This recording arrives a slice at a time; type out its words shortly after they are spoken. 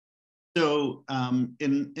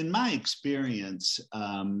In my experience,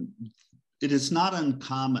 it is not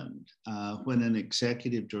uncommon when an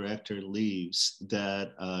executive director leaves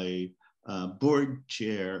that a board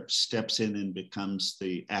chair steps in and becomes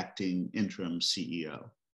the acting interim CEO.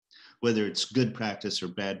 Whether it's good practice or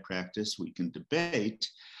bad practice, we can debate,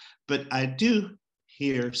 but I do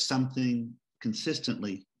hear something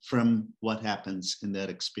consistently from what happens in that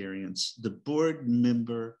experience. The board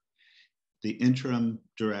member, the interim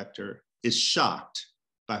director, is shocked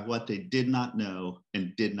by what they did not know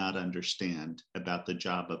and did not understand about the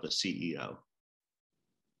job of a CEO.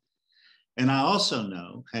 And I also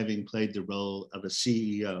know, having played the role of a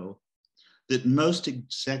CEO, that most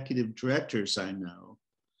executive directors I know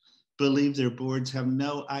believe their boards have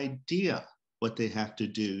no idea what they have to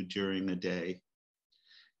do during a day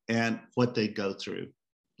and what they go through,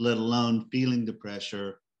 let alone feeling the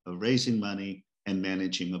pressure of raising money and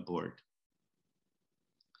managing a board.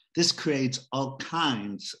 This creates all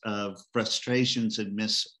kinds of frustrations and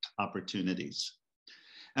missed opportunities.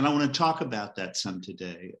 And I want to talk about that some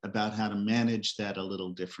today, about how to manage that a little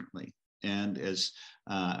differently. And as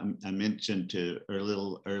I mentioned to a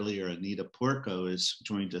little earlier, Anita Porco has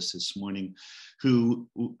joined us this morning,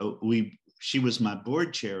 she was my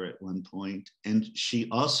board chair at one point, and she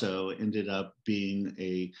also ended up being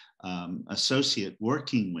a associate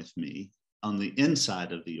working with me on the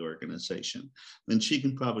inside of the organization. And she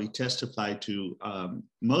can probably testify to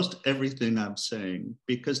most everything I'm saying,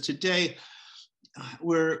 because today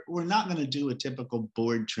we're not going to do a typical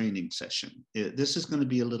board training session. This is going to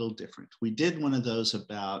be a little different. We did one of those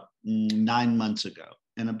about 9 months ago,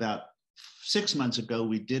 and about 6 months ago,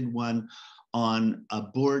 we did one on a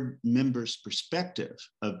board member's perspective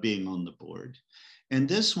of being on the board. And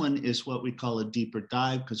this one is what we call a deeper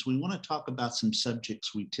dive, because we want to talk about some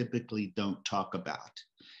subjects we typically don't talk about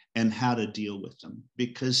and how to deal with them.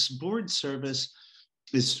 Because board service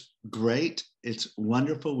is great. It's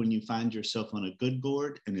wonderful when you find yourself on a good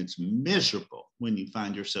board, and it's miserable when you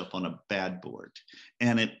find yourself on a bad board.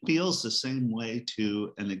 And it feels the same way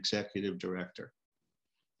to an executive director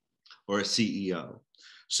or a CEO.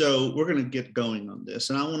 So we're going to get going on this.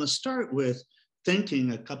 And I want to start with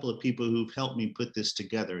thanking a couple of people who've helped me put this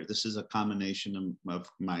together. This is a combination of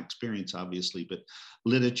my experience, obviously, but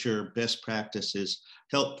literature, best practices,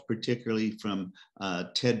 help particularly from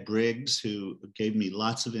Ted Briggs, who gave me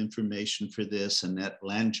lots of information for this, Annette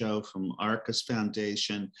Langeau from Arcus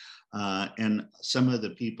Foundation, and some of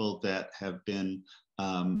the people that have been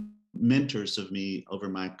mentors of me over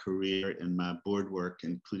my career in my board work,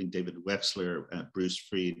 including David Wexler, Bruce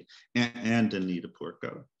Freed, and Anita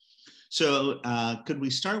Porco. So could we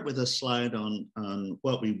start with a slide on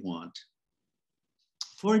what we want?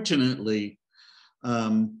 Fortunately,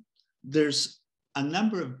 there's a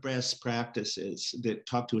number of best practices that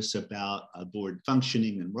talk to us about board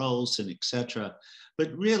functioning and roles and et cetera.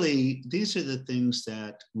 But really, these are the things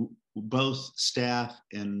that both staff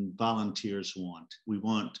and volunteers want. We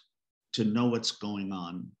want to know what's going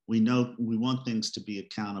on. We want things to be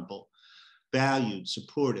accountable, valued,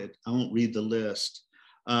 supported. I won't read the list.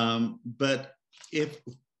 But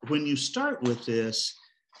when you start with this,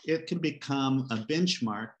 it can become a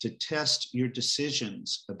benchmark to test your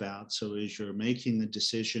decisions about. So as you're making a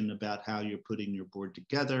decision about how you're putting your board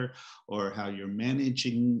together or how you're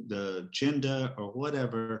managing the agenda or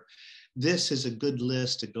whatever, this is a good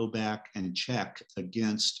list to go back and check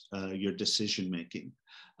against your decision making.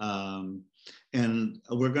 And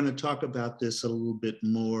we're going to talk about this a little bit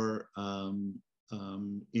more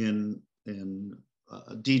in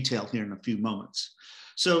detail here in a few moments.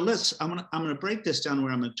 So I'm gonna break this down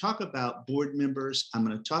where I'm gonna talk about board members, I'm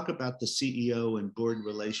gonna talk about the CEO and board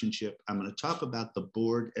relationship, I'm gonna talk about the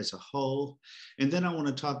board as a whole, and then I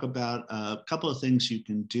wanna talk about a couple of things you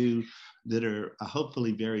can do that are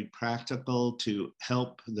hopefully very practical to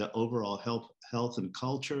help the overall health and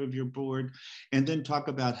culture of your board, and then talk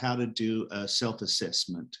about how to do a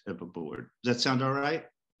self-assessment of a board. Does that sound all right?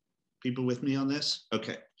 People with me on this?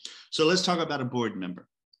 Okay, so let's talk about a board member.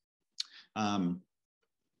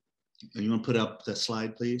 You want to put up the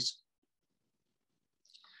slide, please?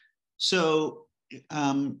 So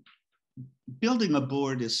building a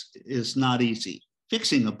board is not easy.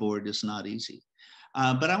 Fixing a board is not easy.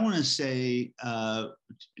 But I want to say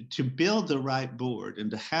to build the right board and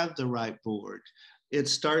to have the right board, it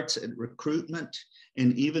starts at recruitment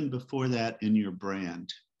and even before that in your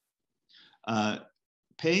brand.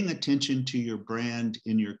 Paying attention to your brand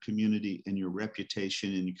in your community and your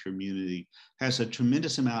reputation in your community has a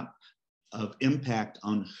tremendous amount of impact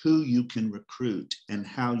on who you can recruit and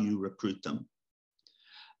how you recruit them.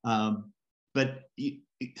 But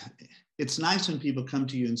it's nice when people come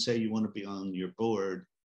to you and say you want to be on your board.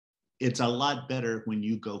 It's a lot better when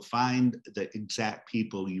you go find the exact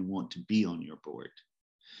people you want to be on your board.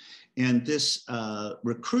 And this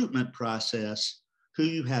recruitment process, who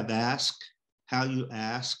you have asked, how you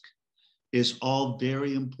ask, is all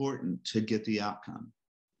very important to get the outcome.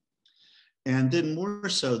 And then more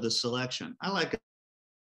so the selection. I like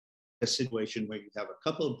a situation where you have a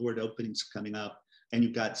couple of board openings coming up and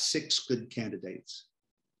you've got 6 good candidates.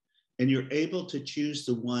 And you're able to choose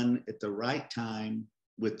the one at the right time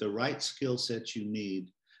with the right skill sets you need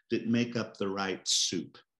that make up the right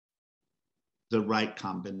soup, the right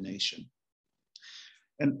combination.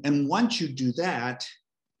 And once you do that,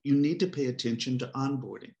 you need to pay attention to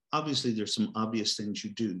onboarding. Obviously, there's some obvious things you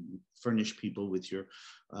do. You furnish people with your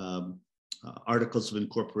articles of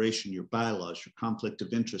incorporation, your bylaws, your conflict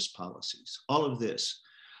of interest policies, all of this.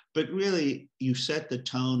 But really, you set the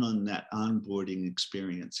tone on that onboarding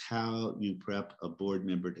experience, how you prep a board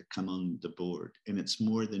member to come on the board. And it's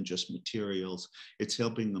more than just materials, it's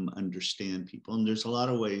helping them understand people. And there's a lot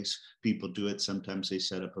of ways people do it. Sometimes they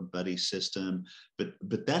set up a buddy system, but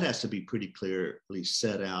that has to be pretty clearly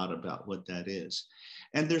set out about what that is.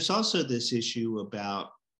 And there's also this issue about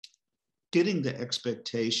getting the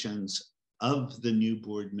expectations of the new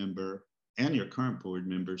board member and your current board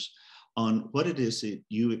members on what it is that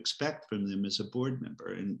you expect from them as a board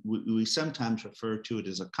member. And we sometimes refer to it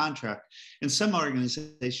as a contract. And some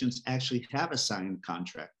organizations actually have a signed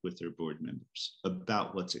contract with their board members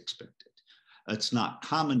about what's expected. It's not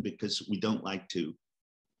common because we don't like to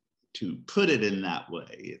put it in that way.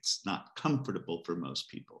 It's not comfortable for most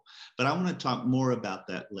people. But I want to talk more about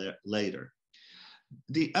that later.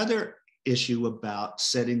 The other issue about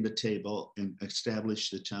setting the table and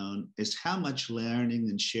establish the tone is how much learning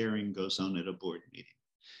and sharing goes on at a board meeting.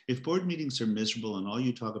 If board meetings are miserable and all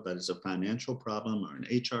you talk about is a financial problem or an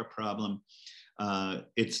HR problem,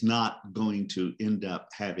 it's not going to end up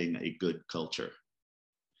having a good culture.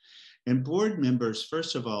 And board members,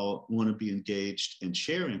 first of all, want to be engaged and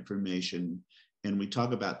share information. And we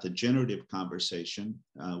talk about the generative conversation.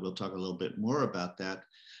 We'll talk a little bit more about that.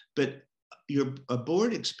 But a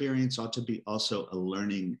board experience ought to be also a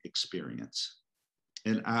learning experience.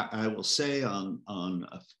 And I will say on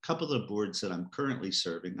a couple of boards that I'm currently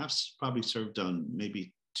serving, I've probably served on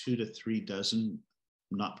maybe 2 to 3 dozen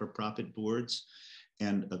not-for-profit boards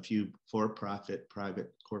and a few for-profit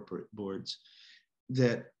private corporate boards,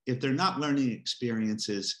 that if they're not learning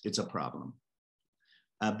experiences, it's a problem.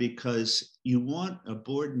 Because you want a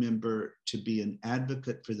board member to be an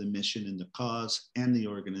advocate for the mission and the cause and the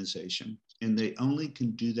organization. And they only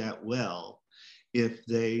can do that well if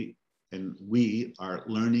they and we are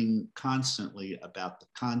learning constantly about the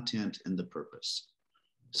content and the purpose.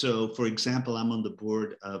 So for example, I'm on the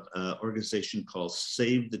board of an organization called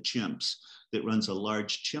Save the Chimps that runs a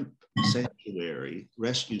large chimp sanctuary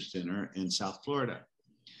rescue center in South Florida.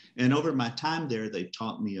 And over my time there, they've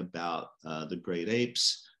taught me about the great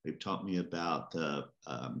apes. They've taught me about the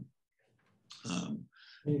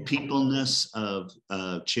peopleness of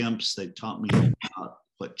chimps. They've taught me about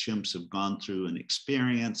what chimps have gone through and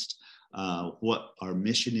experienced, what our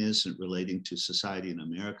mission is in relating to society in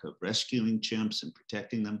America of rescuing chimps and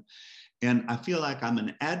protecting them. And I feel like I'm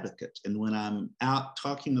an advocate. And when I'm out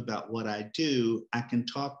talking about what I do, I can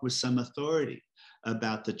talk with some authority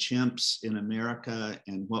about the chimps in America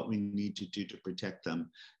and what we need to do to protect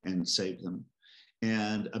them and save them,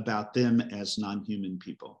 and about them as non-human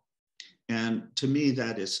people. And to me,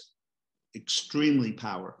 that is extremely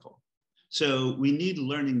powerful. So we need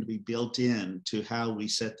learning to be built in to how we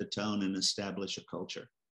set the tone and establish a culture.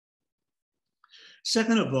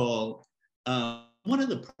 Second of all, one of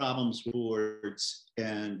the problems with boards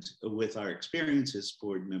and with our experience as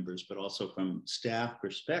board members, but also from staff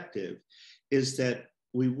perspective, is that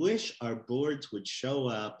we wish our boards would show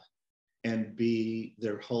up and be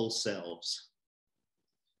their whole selves,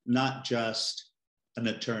 not just an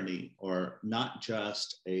attorney or not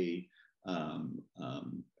just an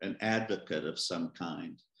advocate of some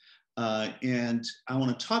kind. And I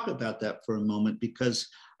want to talk about that for a moment because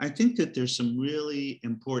I think that there's some really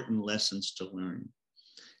important lessons to learn.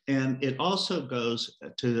 And it also goes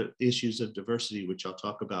to the issues of diversity, which I'll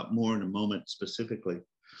talk about more in a moment specifically.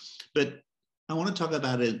 But I want to talk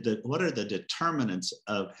about it, that what are the determinants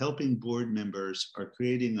of helping board members or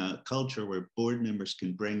creating a culture where board members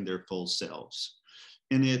can bring their full selves.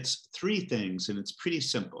 And it's 3 things, and it's pretty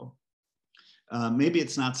simple. Maybe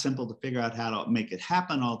it's not simple to figure out how to make it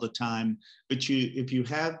happen all the time, but if you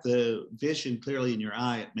have the vision clearly in your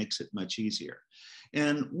eye, it makes it much easier.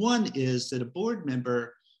 And one is that a board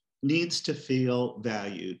member needs to feel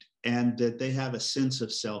valued and that they have a sense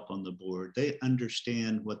of self on the board. They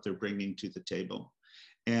understand what they're bringing to the table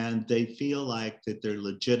and they feel like that they're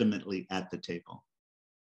legitimately at the table.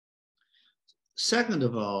 Second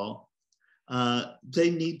of all,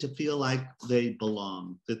 they need to feel like they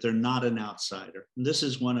belong, that they're not an outsider. And this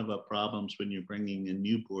is one of the problems when you're bringing in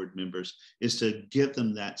new board members, is to give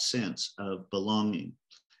them that sense of belonging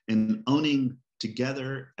and owning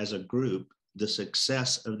together as a group the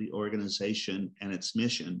success of the organization and its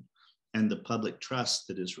mission and the public trust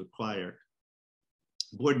that is required.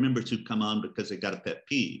 Board members who come on because they got a pet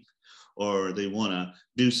peeve or they want to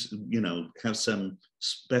do, have some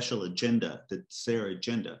special agenda that's their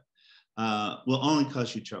agenda, will only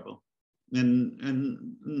cause you trouble.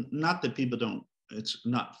 And not that people don't, it's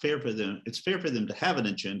not fair for them. It's fair for them to have an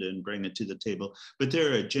agenda and bring it to the table, but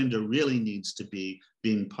their agenda really needs to be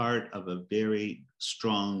being part of a very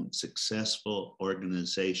strong, successful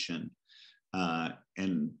organization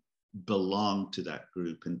and belong to that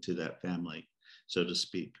group and to that family, so to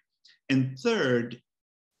speak. And third,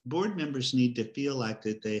 board members need to feel like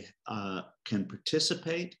that they can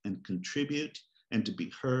participate and contribute and to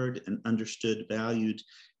be heard and understood, valued,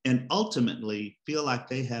 and ultimately feel like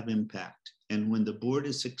they have impact. And when the board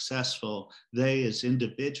is successful, they as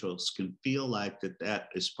individuals can feel like that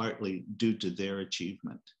is partly due to their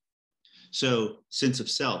achievement. So sense of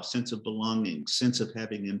self, sense of belonging, sense of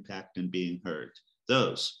having impact and being heard,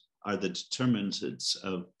 those are the determinants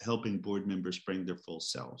of helping board members bring their full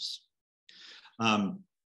selves.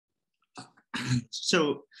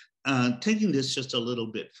 Taking this just a little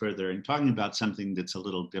bit further and talking about something that's a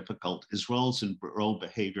little difficult is roles and role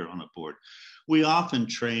behavior on a board. We often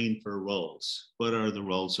train for roles. What are the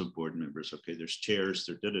roles of board members? Okay, there's chairs,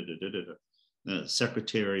 there's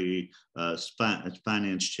secretary,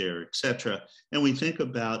 finance chair, etc. And we think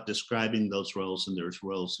about describing those roles, and there's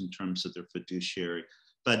roles in terms of their fiduciary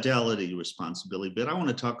fidelity, responsibility. But I want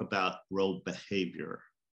to talk about role behavior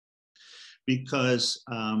because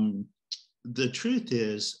the truth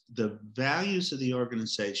is the values of the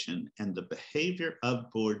organization and the behavior of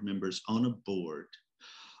board members on a board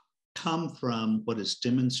come from what is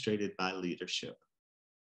demonstrated by leadership,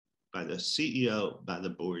 by the CEO, by the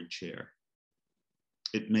board chair.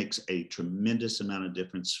 It makes a tremendous amount of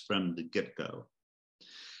difference from the get-go.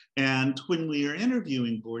 And when we are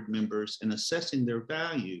interviewing board members and assessing their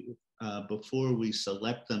value before we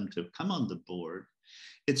select them to come on the board,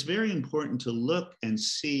 it's very important to look and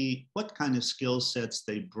see what kind of skill sets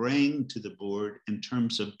they bring to the board in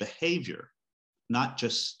terms of behavior, not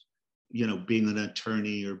just, being an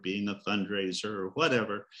attorney or being a fundraiser or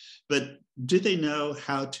whatever, but do they know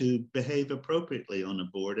how to behave appropriately on a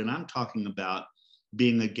board? And I'm talking about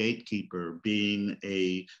being a gatekeeper, being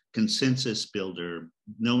a consensus builder,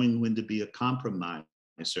 knowing when to be a compromiser,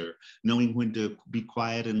 knowing when to be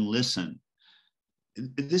quiet and listen.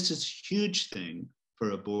 This is a huge thing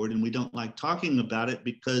for a board, and we don't like talking about it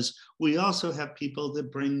because we also have people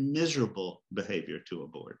that bring miserable behavior to a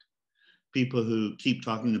board. People who keep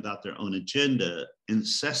talking about their own agenda,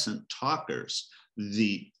 incessant talkers,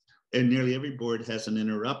 and nearly every board has an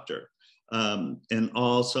interrupter. And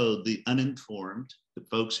also the uninformed, the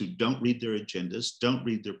folks who don't read their agendas, don't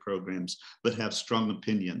read their programs, but have strong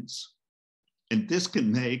opinions. And this can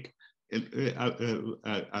make,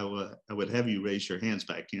 I would have you raise your hands,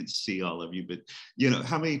 but I can't see all of you. But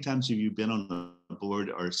how many times have you been on a board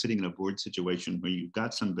or sitting in a board situation where you've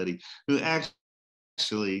got somebody who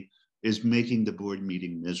actually is making the board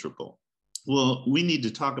meeting miserable? Well, we need to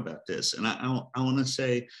talk about this. And I want to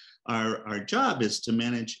say our job is to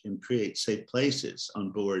manage and create safe places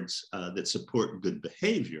on boards that support good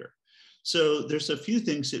behavior. So there's a few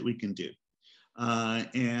things that we can do.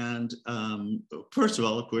 First of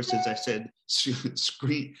all, of course, as I said,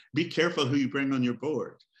 be careful who you bring on your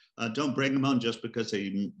board. Don't bring them on just because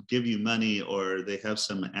they give you money or they have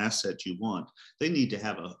some asset you want. They need to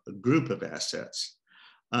have a group of assets.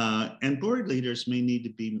 And board leaders may need to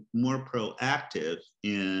be more proactive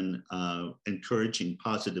in encouraging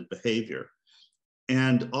positive behavior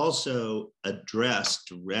and also address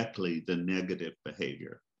directly the negative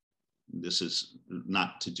behavior. This is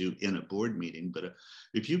not to do in a board meeting, but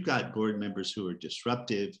if you've got board members who are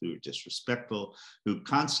disruptive, who are disrespectful, who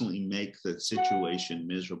constantly make the situation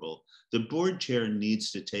miserable, the board chair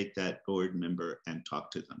needs to take that board member and talk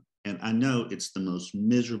to them. And I know it's the most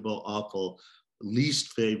miserable, awful,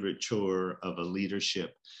 least favorite chore of a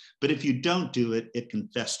leadership, but if you don't do it, it can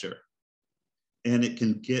fester and it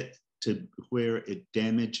can get to where it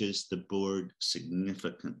damages the board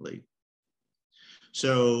significantly.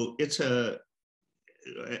 So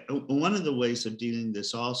one of the ways of dealing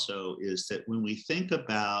this also is that when we think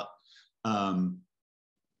about um,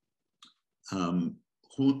 um,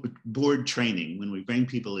 board training, when we bring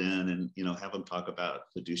people in and have them talk about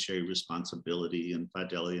fiduciary responsibility and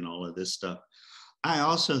fidelity and all of this stuff, I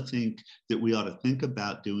also think that we ought to think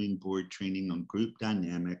about doing board training on group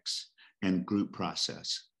dynamics and group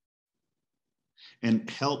process and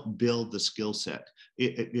help build the skill set.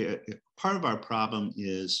 Part of our problem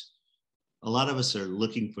is a lot of us are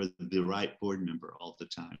looking for the right board member all the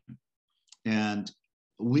time. And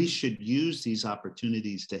we should use these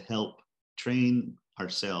opportunities to help train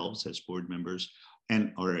ourselves as board members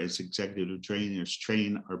or as executive trainers,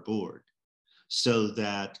 train our board so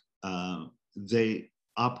that they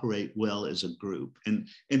operate well as a group. And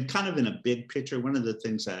kind of in a big picture, one of the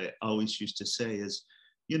things I always used to say is,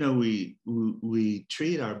 we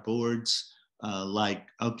treat our boards like,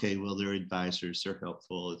 okay, well, they're advisors, they're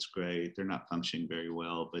helpful, it's great, they're not functioning very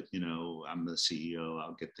well, but I'm the CEO,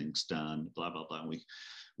 I'll get things done, blah, blah, blah.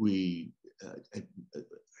 We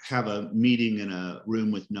have a meeting in a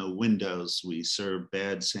room with no windows, we serve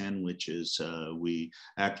bad sandwiches, we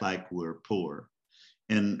act like we're poor.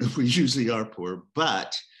 And we usually are poor,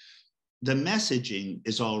 but the messaging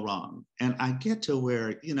is all wrong. And I get to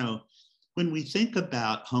where, when we think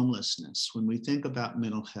about homelessness, when we think about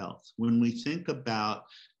mental health, when we think about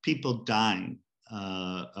people dying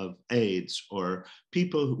of AIDS, or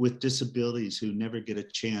people with disabilities who never get a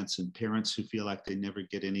chance, and parents who feel like they never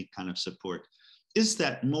get any kind of support, is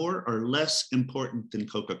that more or less important than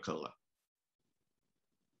Coca-Cola?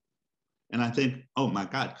 And I think, oh my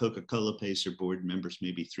God, Coca-Cola pays their board members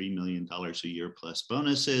maybe $3 million a year plus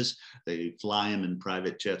bonuses. They fly them in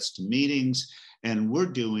private jets to meetings. And we're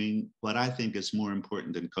doing what I think is more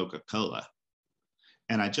important than Coca-Cola.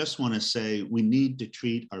 And I just want to say we need to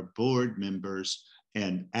treat our board members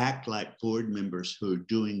and act like board members who are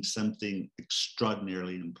doing something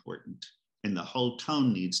extraordinarily important. And the whole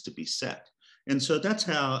tone needs to be set. And so that's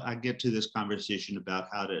how I get to this conversation about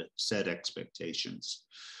how to set expectations.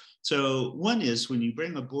 So one is, when you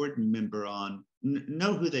bring a board member on,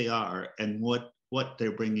 know who they are and what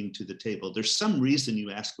they're bringing to the table. There's some reason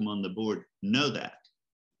you ask them on the board, know that.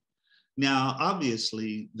 Now,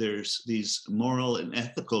 obviously, there's these moral and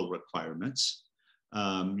ethical requirements.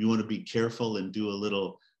 You want to be careful and do a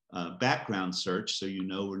little background search so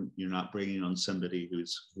you're not bringing on somebody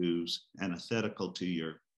who's antithetical to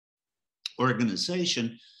your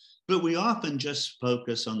organization. But we often just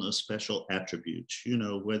focus on those special attributes,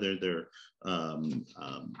 whether they're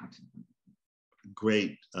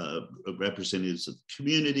great representatives of the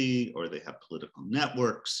community, or they have political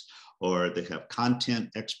networks, or they have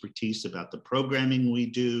content expertise about the programming we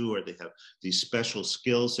do, or they have these special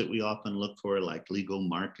skills that we often look for, like legal,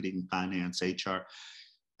 marketing, finance, HR,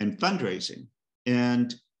 and fundraising.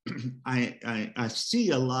 And I see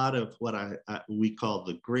a lot of what we call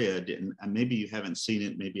the grid, and maybe you haven't seen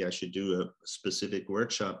it, maybe I should do a specific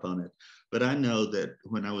workshop on it. But I know that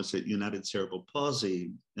when I was at United Cerebral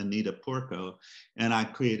Palsy, Anita Porco, and I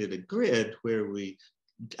created a grid where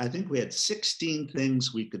I think we had 16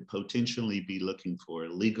 things we could potentially be looking for.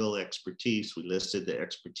 Legal expertise, we listed the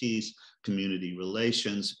expertise, community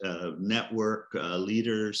relations, network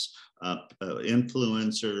leaders,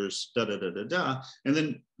 influencers, And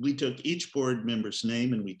then we took each board member's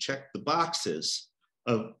name and we checked the boxes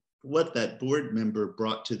of what that board member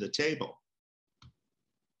brought to the table.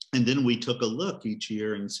 And then we took a look each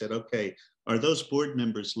year and said, okay, are those board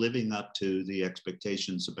members living up to the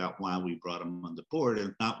expectations about why we brought them on the board? And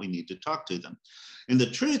if not, we need to talk to them. And the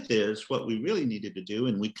truth is, what we really needed to do,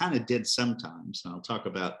 and we kind of did sometimes, and I'll talk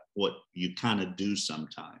about what you kind of do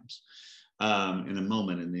sometimes in a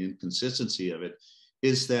moment, and the inconsistency of it,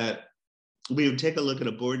 is that we would take a look at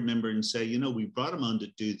a board member and say, we brought them on to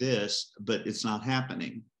do this, but it's not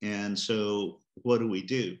happening. And so what do we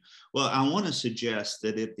do? Well, I want to suggest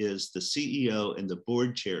that it is the CEO and the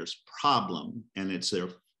board chair's problem, and it's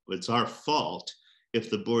our fault if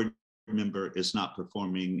the board member is not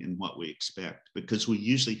performing in what we expect, because we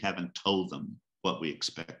usually haven't told them what we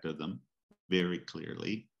expect of them very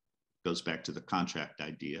clearly. Goes back to the contract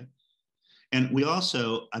idea. And we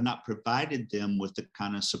also are not provided them with the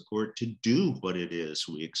kind of support to do what it is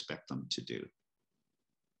we expect them to do.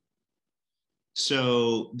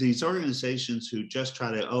 So these organizations who just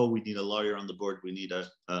try to, we need a lawyer on the board, we need a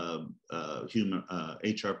human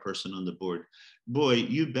HR person on the board. Boy,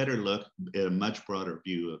 you better look at a much broader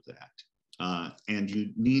view of that. And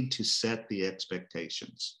you need to set the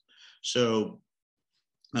expectations. So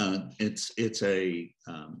it's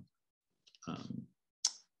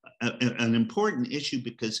an important issue,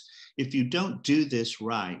 because if you don't do this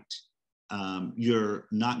right, you're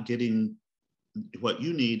not getting what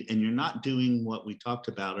you need, and you're not doing what we talked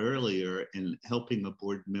about earlier in helping a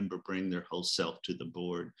board member bring their whole self to the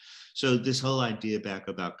board. So this whole idea back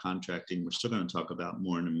about contracting, we're still going to talk about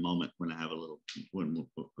more in a moment when I have a little,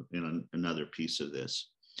 another piece of this.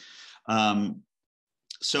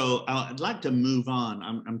 So I'd like to move on.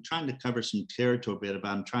 I'm trying to cover some territory a bit, but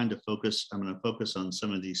I'm going to focus on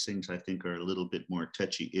some of these things I think are a little bit more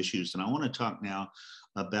touchy issues. And I want to talk now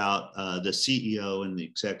about the CEO and the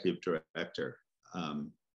executive director.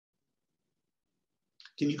 Can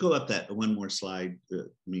you go up that one more slide,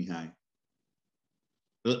 Mihai?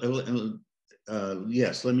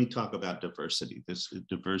 Yes, let me talk about diversity. This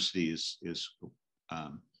diversity is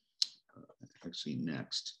actually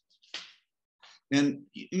next. And,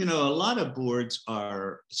 you know, a lot of boards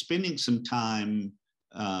are spending some time,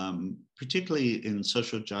 particularly in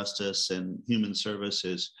social justice and human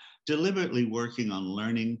services, deliberately working on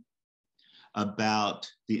learning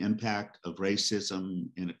about the impact of racism,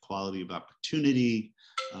 inequality of opportunity,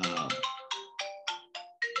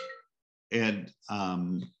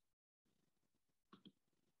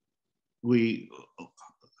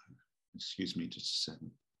 excuse me just a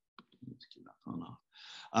second. Let's get my phone off.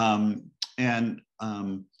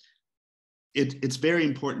 It's very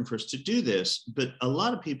important for us to do this, but a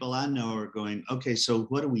lot of people I know are going, okay, so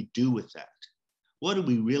what do we do with that? What do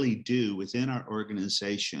we really do within our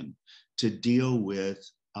organization to deal with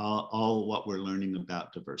all what we're learning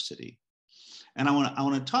about diversity? And I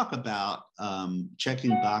want to talk about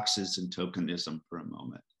checking boxes and tokenism for a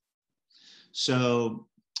moment. So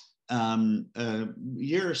a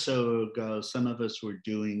year or so ago, some of us were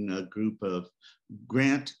doing a group of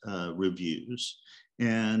grant reviews,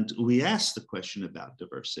 and we asked the question about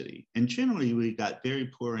diversity. And generally, we got very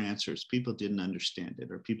poor answers. People didn't understand it,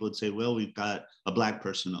 or people would say, well, we've got a Black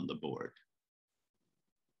person on the board.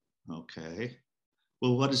 Okay,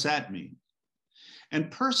 well, what does that mean? And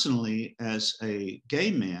personally, as a gay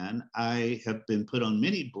man, I have been put on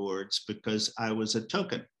many boards because I was a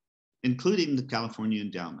token, including the California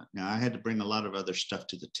Endowment. Now, I had to bring a lot of other stuff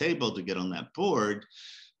to the table to get on that board,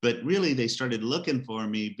 but really they started looking for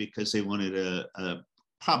me because they wanted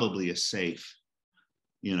probably a safe,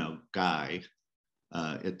 you know, guy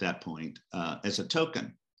at that point as a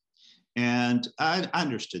token. And I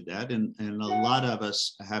understood that, and a lot of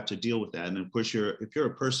us have to deal with that. And of course, if you're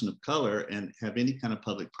a person of color and have any kind of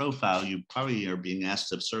public profile, you probably are being asked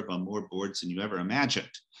to serve on more boards than you ever imagined,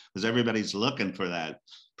 because everybody's looking for that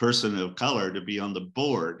person of color to be on the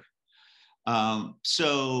board.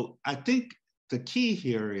 So I think the key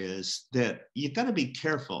here is that you've got to be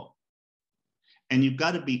careful, and you've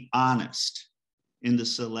got to be honest in the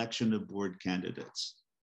selection of board candidates.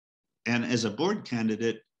 And as a board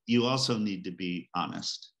candidate, you also need to be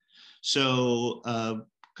honest. So a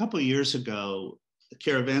couple of years ago,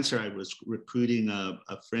 Caravanserai was recruiting a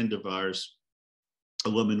friend of ours, a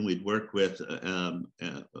woman we'd worked with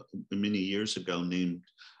many years ago named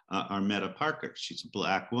Armetta Parker. She's a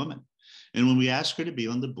Black woman. And when we asked her to be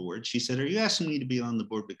on the board, she said, are you asking me to be on the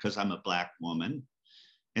board because I'm a Black woman?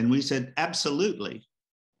 And we said, absolutely.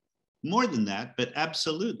 More than that, but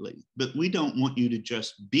absolutely. But we don't want you to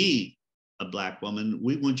just be a Black woman.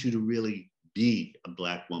 We want you to really be a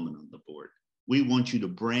Black woman on the board. We want you to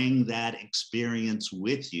bring that experience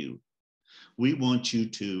with you. We want you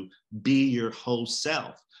to be your whole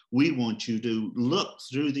self. We want you to look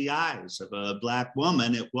through the eyes of a Black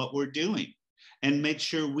woman at what we're doing and make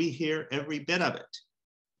sure we hear every bit of it.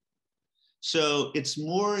 So it's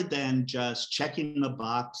more than just checking a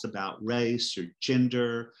box about race or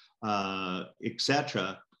gender,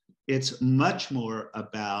 etc. It's much more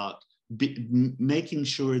about making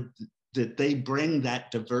sure that they bring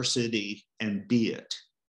that diversity and be it.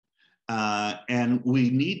 And we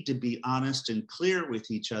need to be honest and clear with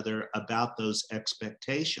each other about those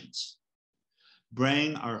expectations.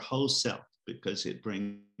 Bring our whole self, because it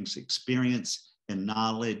brings experience and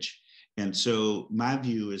knowledge. And so my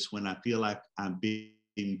view is, when I feel like I'm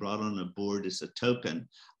being brought on a board as a token,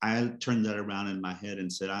 I turned that around in my head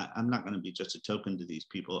and said, I'm not going to be just a token to these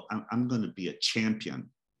people. I'm going to be a champion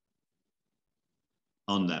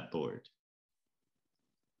on that board.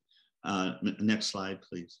 Next slide,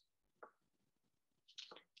 please.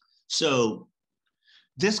 So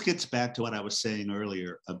this gets back to what I was saying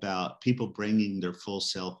earlier about people bringing their full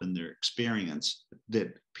self and their experience,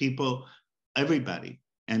 that people, everybody,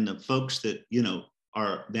 and the folks that, you know,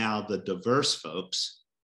 are now the diverse folks,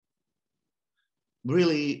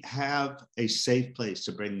 really have a safe place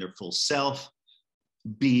to bring their full self,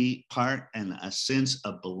 be part and a sense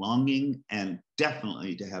of belonging, and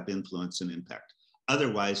definitely to have influence and impact.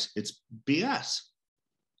 Otherwise, it's BS.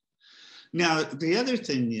 Now, the other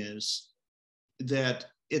thing is that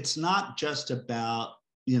it's not just about,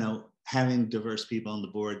 having diverse people on the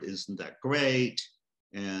board. Isn't that great?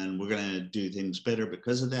 And we're going to do things better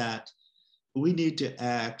because of that. We need to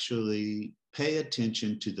actually pay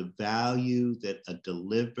attention to the value that a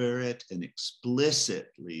deliberate and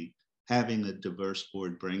explicitly having a diverse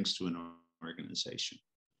board brings to an organization.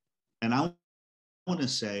 And I want to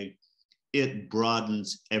say it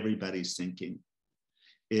broadens everybody's thinking.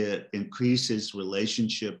 It increases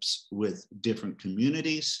relationships with different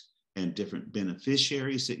communities and different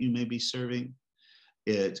beneficiaries that you may be serving.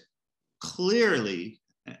 It clearly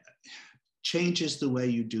changes the way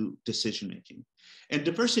you do decision making. And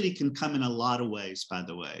diversity can come in a lot of ways, by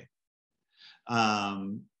the way.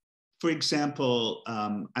 For example,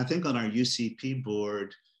 I think on our UCP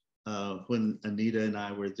board, when Anita and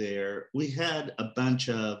I were there, we had a bunch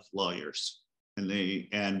of lawyers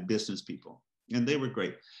and business people, and they were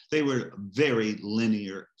great. They were very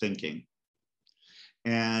linear thinking.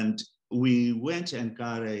 And we went and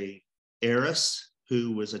got a heiress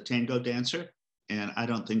who was a tango dancer, and I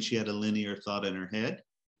don't think she had a linear thought in her head.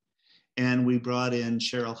 And we brought in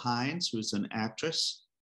Cheryl Hines, who's an actress,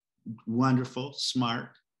 wonderful,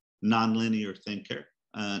 smart, nonlinear thinker,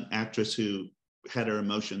 an actress who had her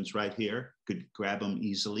emotions right here, could grab them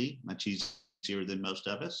easily, much easier than most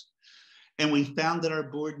of us. And we found that our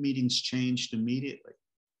board meetings changed immediately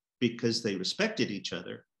because they respected each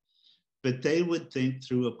other, but they would think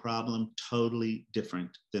through a problem totally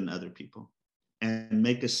different than other people and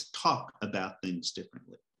make us talk about things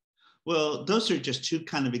differently. Well, those are just two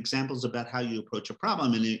kind of examples about how you approach a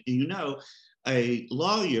problem. And a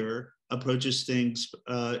lawyer approaches things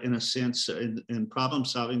in a sense in problem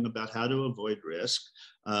solving about how to avoid risk.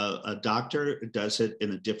 A doctor does it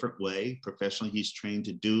in a different way. Professionally, he's trained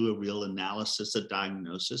to do a real analysis, a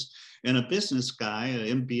diagnosis. And a business guy,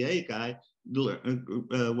 an MBA guy,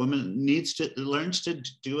 a woman learns to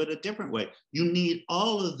do it a different way. You need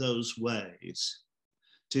all of those ways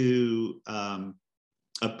to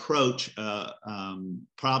approach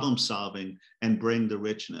problem solving and bring the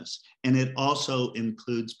richness. And it also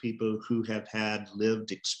includes people who have had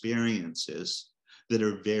lived experiences that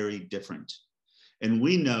are very different. And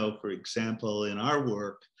we know, for example, in our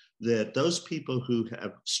work, that those people who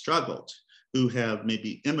have struggled, who have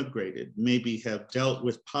maybe immigrated, maybe have dealt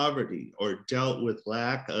with poverty or dealt with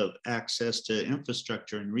lack of access to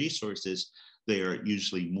infrastructure and resources, they are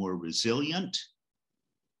usually more resilient.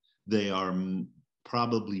 They are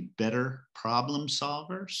probably better problem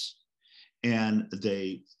solvers, and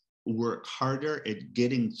they work harder at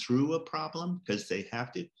getting through a problem because they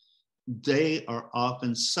have to. They are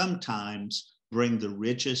often sometimes bring the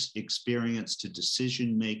richest experience to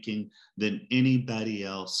decision making than anybody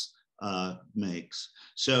else makes.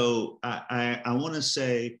 So I want to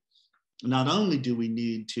say, not only do we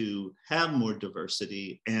need to have more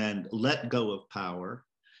diversity and let go of power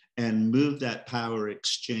and move that power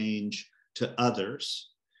exchange to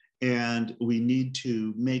others, and we need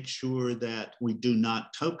to make sure that we do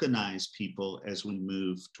not tokenize people as we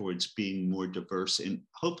move towards being more diverse in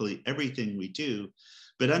hopefully everything we do,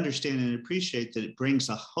 but understand and appreciate that it brings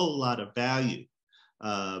a whole lot of value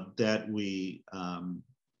that we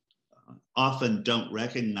often don't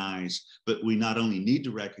recognize, but we not only need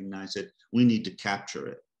to recognize it, we need to capture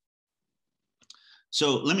it.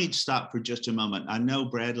 So let me stop for just a moment. I know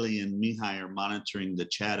Bradley and Mihai are monitoring the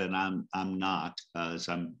chat, and I'm not as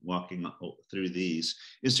I'm walking through these.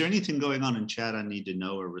 Is there anything going on in chat I need to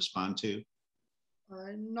know or respond to?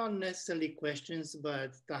 Not necessarily questions,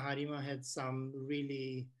 but Taharima had some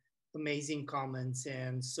really amazing comments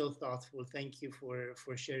and so thoughtful. Thank you for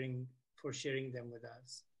sharing them with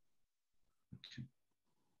us.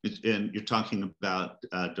 Okay. And you're talking about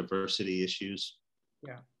diversity issues?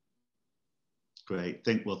 Yeah. Great.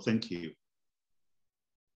 Well, thank you.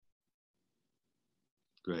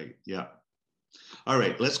 Great. Yeah. All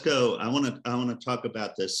right, let's go. I want to talk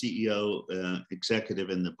about the CEO, executive,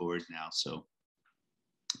 and the board now. So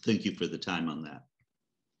thank you for the time on that.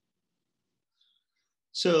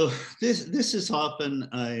 So this is often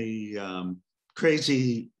a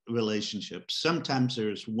crazy relationship. Sometimes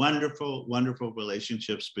there's wonderful, wonderful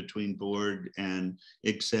relationships between board and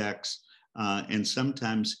execs, and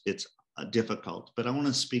sometimes it's difficult. But I want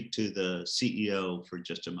to speak to the CEO for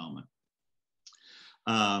just a moment.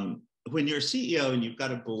 When you're a CEO and you've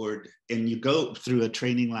got a board and you go through a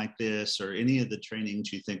training like this or any of the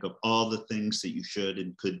trainings, you think of all the things that you should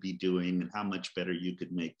and could be doing and how much better you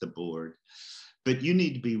could make the board. But you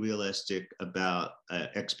need to be realistic about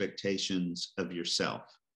expectations of yourself,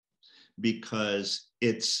 because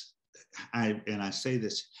I say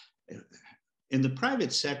this, in the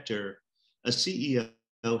private sector, a CEO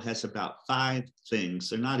has about 5 things.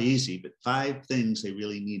 They're not easy, but 5 things they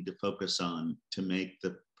really need to focus on to make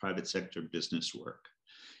the private sector business work.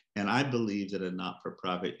 And I believe that a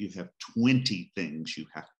not-for-profit, you have 20 things you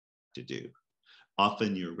have to do.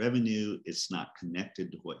 Often your revenue is not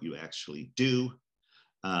connected to what you actually do.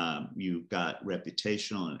 You've got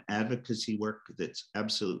reputational and advocacy work that's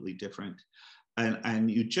absolutely different.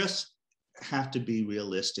 And you just have to be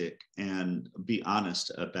realistic and be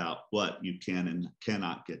honest about what you can and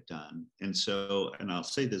cannot get done. And so, and I'll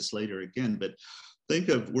say this later again, but think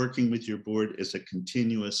of working with your board as a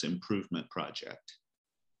continuous improvement project.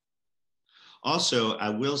 Also, I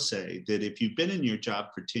will say that if you've been in your job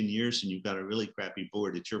for 10 years and you've got a really crappy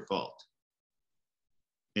board, it's your fault.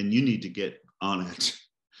 And you need to get on it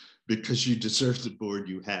because you deserve the board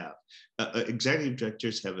you have. Executive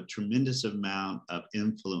directors have a tremendous amount of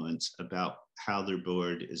influence about how their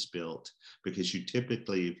board is built, because you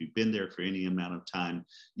typically, if you've been there for any amount of time,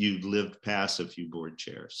 you've lived past a few board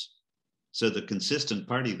chairs. So the consistent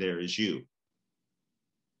party there is you.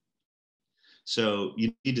 So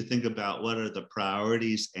you need to think about what are the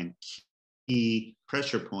priorities and key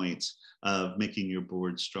pressure points of making your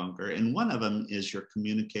board stronger. And one of them is your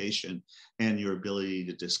communication and your ability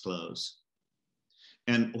to disclose.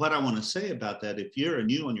 And what I want to say about that, if you're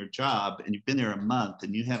new on your job and you've been there a month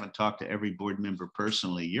and you haven't talked to every board member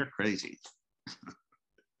personally, you're crazy.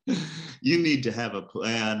 You need to have a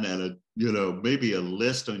plan and maybe a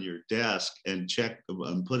list on your desk and check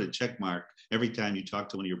and put a check mark every time you talk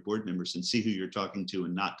to one of your board members and see who you're talking to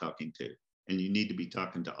and not talking to. And you need to be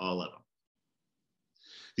talking to all of them.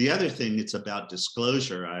 The other thing, it's about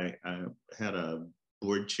disclosure. I had a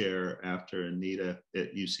board chair after Anita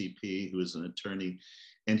at UCP, who is an attorney,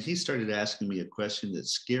 and he started asking me a question that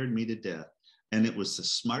scared me to death. And it was the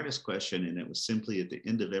smartest question. And it was simply at the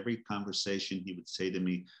end of every conversation, he would say to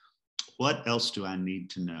me, "What else do I need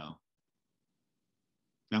to know?"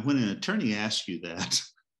 Now, when an attorney asks you that,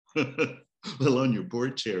 let alone your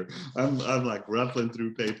board chair, I'm like ruffling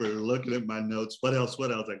through paper, looking at my notes. What else? I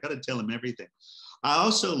got to tell him everything. I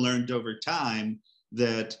also learned over time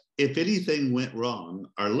that if anything went wrong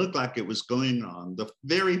or looked like it was going wrong, the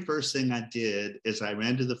very first thing I did is I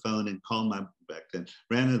ran to the phone and called my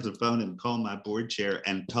board chair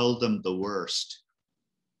and told them the worst,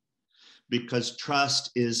 because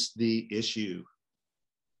trust is the issue.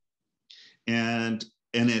 And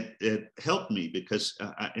it helped me because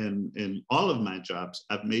in all of my jobs,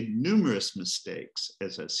 I've made numerous mistakes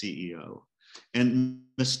as a CEO, and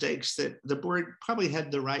mistakes that the board probably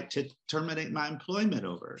had the right to terminate my employment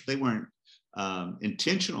over. They weren't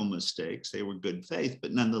intentional mistakes. They were good faith,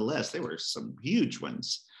 but nonetheless, they were some huge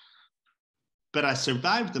ones. But I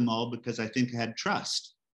survived them all because I think I had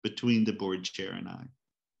trust between the board chair and I.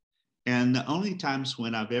 And the only times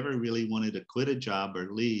when I've ever really wanted to quit a job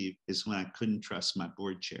or leave is when I couldn't trust my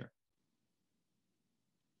board chair.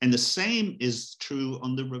 And the same is true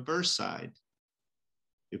on the reverse side.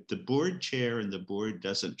 If the board chair and the board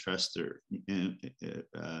doesn't trust their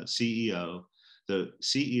CEO, the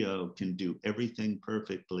CEO can do everything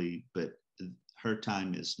perfectly, but her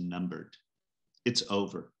time is numbered. It's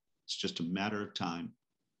over. It's just a matter of time.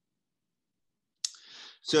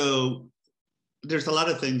 So there's a lot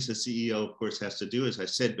of things the CEO, of course, has to do, as I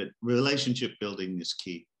said, but relationship building is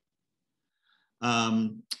key.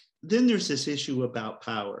 Then there's this issue about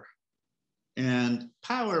power. And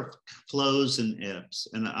power flows and ebbs.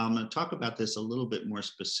 And I'm going to talk about this a little bit more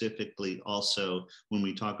specifically also when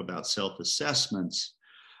we talk about self-assessments.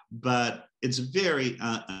 But it's very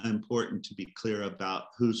important to be clear about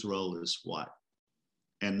whose role is what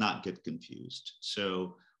and not get confused.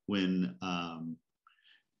 So when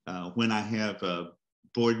I have a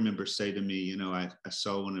board member say to me, I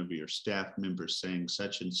saw one of your staff members saying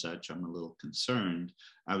such and such, I'm a little concerned,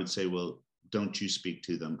 I would say, well, don't you speak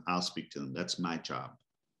to them, I'll speak to them. That's my job.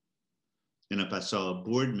 And if I saw a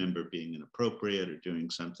board member being inappropriate or doing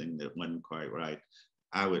something that wasn't quite right,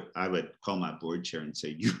 I would call my board chair and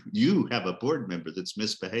say, you have a board member that's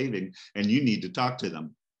misbehaving and you need to talk to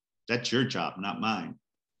them. That's your job, not mine.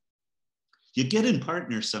 You get in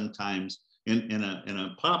partners sometimes in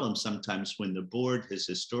a problem sometimes when the board has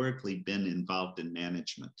historically been involved in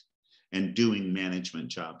management and doing management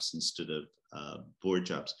jobs instead of board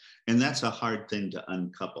jobs. And that's a hard thing to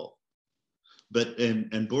uncouple. But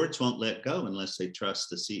and boards won't let go unless they trust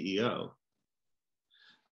the CEO.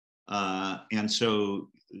 And so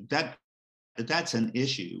that's an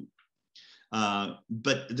issue.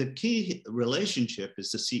 But the key relationship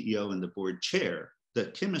is the CEO and the board chair. The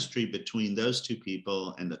chemistry between those two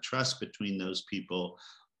people and the trust between those people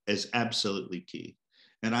is absolutely key.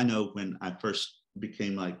 And I know when I first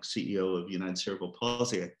became like CEO of United Cerebral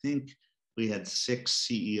Palsy, I think we had 6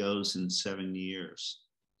 CEOs in 7 years,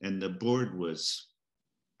 and the board was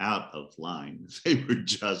out of line. They were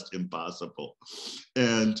just impossible.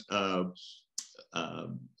 And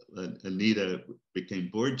Anita became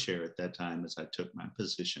board chair at that time as I took my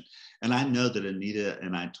position. And I know that Anita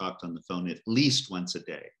and I talked on the phone at least once a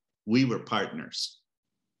day. We were partners,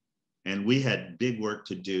 and we had big work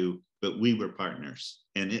to do, but we were partners,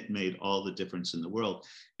 and it made all the difference in the world.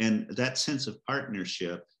 And that sense of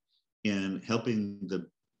partnership in helping the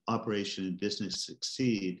operation and business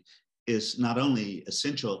succeed is not only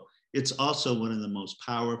essential, it's also one of the most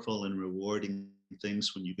powerful and rewarding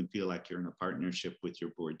things when you can feel like you're in a partnership with your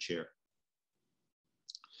board chair.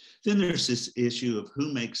 Then there's this issue of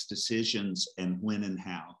who makes decisions and when and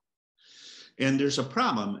how. And there's a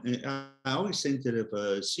problem. I always think that if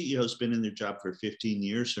a CEO's been in their job for 15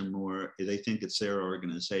 years or more, they think it's their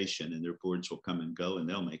organization and their boards will come and go and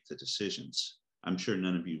they'll make the decisions. I'm sure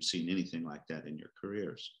none of you have seen anything like that in your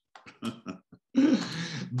careers.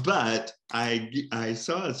 But I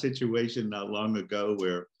saw a situation not long ago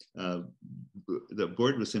where the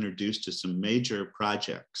board was introduced to some major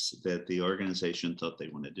projects that the organization thought they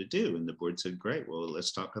wanted to do. And the board said, great, well,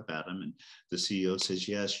 let's talk about them. And the CEO says,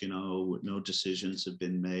 yes, no decisions have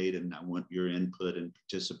been made, and I want your input and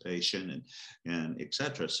participation and et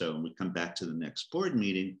cetera. So we come back to the next board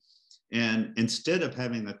meeting. And instead of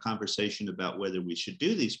having a conversation about whether we should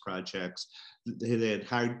do these projects, they had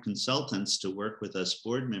hired consultants to work with us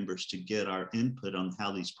board members to get our input on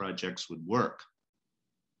how these projects would work.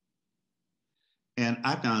 And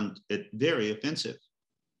I found it very offensive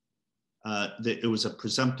that it was a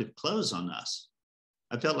presumptive close on us.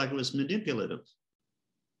 I felt like it was manipulative.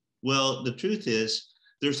 Well, the truth is,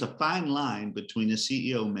 there's a fine line between a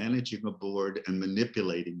CEO managing a board and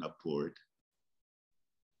manipulating a board.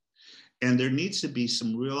 And there needs to be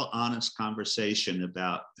some real honest conversation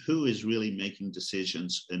about who is really making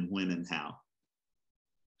decisions and when and how.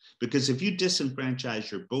 Because if you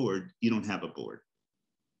disenfranchise your board, you don't have a board.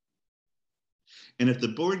 And if the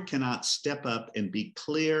board cannot step up and be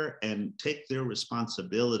clear and take their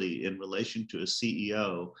responsibility in relation to a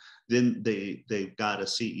CEO, then they've got a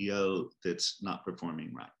CEO that's not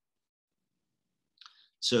performing right.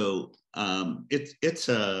 So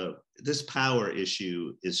this power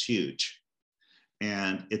issue is huge.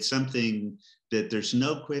 And it's something that there's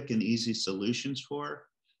no quick and easy solutions for,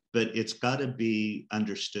 but it's got to be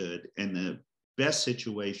understood. And the best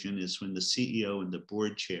situation is when the CEO and the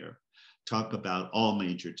board chair talk about all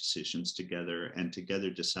major decisions together and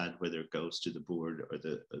together decide whether it goes to the board or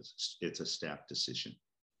it's a staff decision.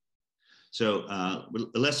 So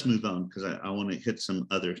let's move on, because I want to hit some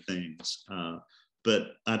other things.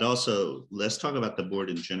 But let's talk about the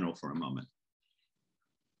board in general for a moment.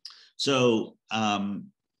 So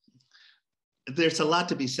there's a lot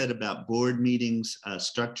to be said about board meetings,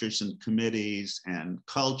 structures and committees, and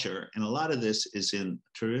culture. And a lot of this is in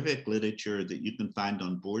terrific literature that you can find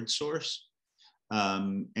on Board Source,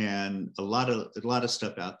 and a lot of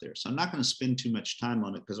stuff out there. So I'm not going to spend too much time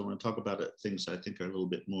on it because I want to talk about things I think are a little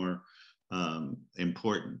bit more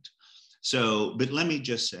important. So, but let me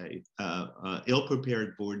just say,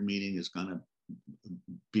 ill-prepared board meeting is going to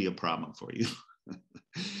be a problem for you.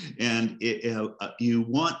 And you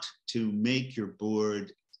want to make your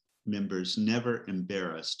board members never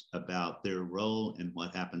embarrassed about their role and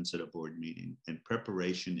what happens at a board meeting, and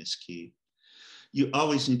preparation is key. You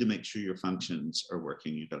always need to make sure your functions are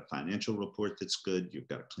working. You've got a financial report that's good, you've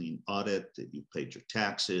got a clean audit, that you've paid your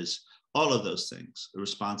taxes, all of those things, the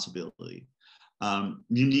responsibility.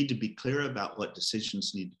 You need to be clear about what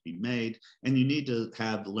decisions need to be made, and you need to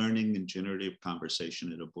have learning and generative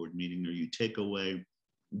conversation at a board meeting, or you take away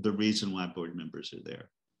the reason why board members are there.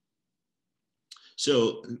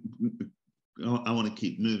 So I want to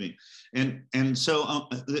keep moving. And so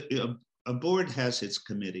a board has its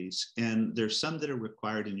committees, and there's some that are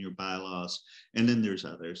required in your bylaws, and then there's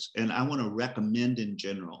others. And I want to recommend in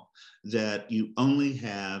general that you only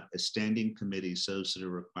have a standing committees, those that are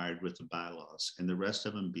required with the bylaws, and the rest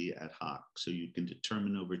of them be ad hoc, so you can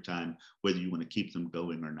determine over time whether you want to keep them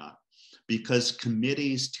going or not. Because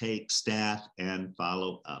committees take staff and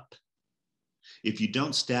follow up. If you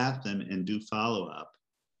don't staff them and do follow up,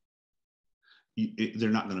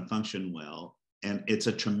 they're not going to function well. And it's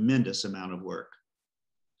a tremendous amount of work.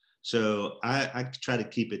 So I try to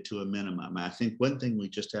keep it to a minimum. I think one thing we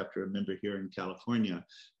just have to remember here in California,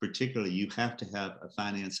 particularly, you have to have a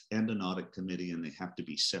finance and an audit committee, and they have to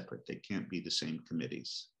be separate. They can't be the same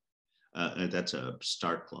committees. That's a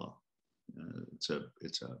Stark law. It's a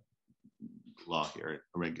law here,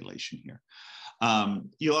 a regulation here.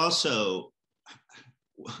 You also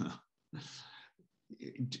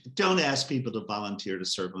don't ask people to volunteer to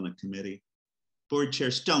serve on a committee. Board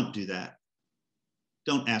chairs, don't do that.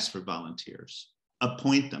 Don't ask for volunteers.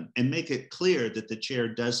 Appoint them and make it clear that the chair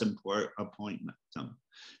does appoint them.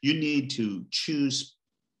 You need to choose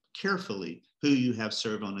carefully who you have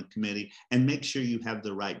serve on a committee and make sure you have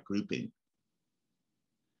the right grouping.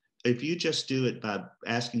 If you just do it by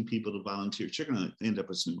asking people to volunteer, you're going to end up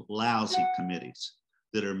with some lousy committees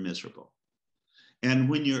that are miserable. And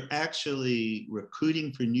when you're actually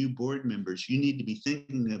recruiting for new board members, you need to be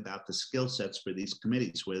thinking about the skill sets for these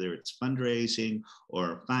committees, whether it's fundraising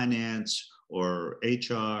or finance or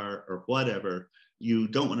HR or whatever. You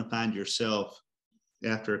don't want to find yourself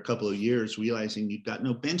after a couple of years realizing you've got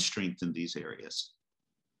no bench strength in these areas.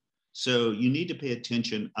 So you need to pay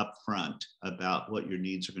attention up front about what your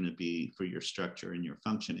needs are going to be for your structure and your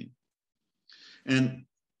functioning. And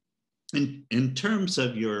in terms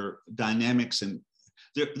of your dynamics, and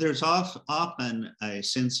there's often a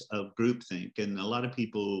sense of groupthink, and a lot of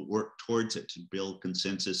people work towards it to build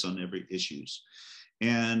consensus on every issues.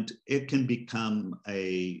 And it can become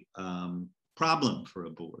a problem for a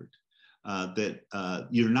board that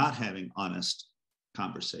you're not having honest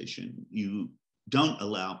conversation. You don't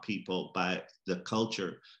allow people by the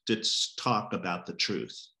culture to talk about the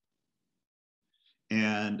truth.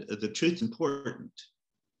 And the truth is important.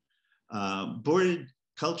 Board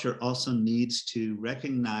culture also needs to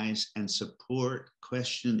recognize and support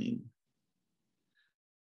questioning,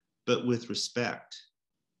 but with respect.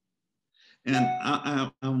 And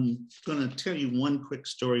I'm going to tell you one quick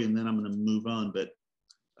story and then I'm going to move on, but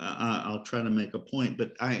I'll try to make a point.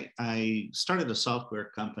 But I started a software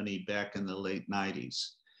company back in the late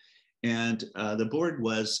 90s. And the board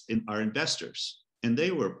was our investors. And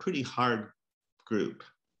they were a pretty hard group.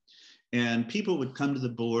 And people would come to the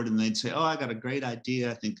board and they'd say, oh, I got a great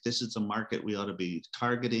idea. I think this is a market we ought to be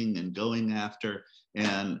targeting and going after.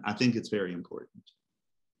 And I think it's very important.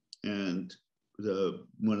 And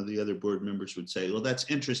one of the other board members would say, well, that's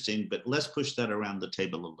interesting, but let's push that around the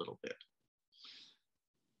table a little bit.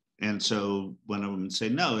 And so one of them would say,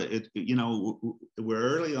 no, we're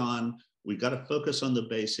early on. We got to focus on the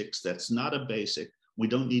basics. That's not a basic. We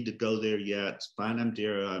don't need to go there yet. It's fine,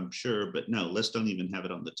 I'm sure, but no, let's don't even have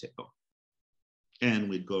it on the table. And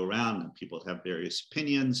we'd go around and people have various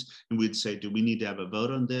opinions and we'd say, do we need to have a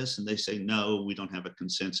vote on this? And they say, no, we don't have a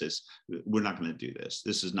consensus. We're not going to do this.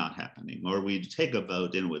 This is not happening. Or we'd take a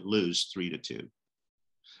vote and it would lose 3-2.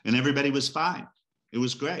 And everybody was fine. It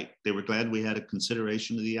was great. They were glad we had a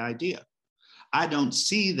consideration of the idea. I don't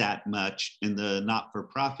see that much in the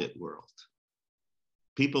not-for-profit world.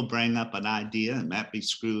 People bring up an idea and that be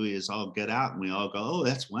screwy as all get out, and we all go, oh,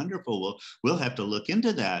 that's wonderful. We'll have to look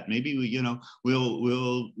into that. Maybe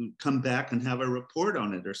we'll come back and have a report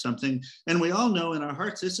on it or something. And we all know in our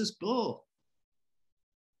hearts, this is bull.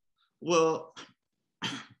 Well,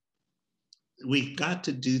 we've got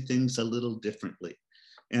to do things a little differently.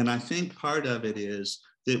 And I think part of it is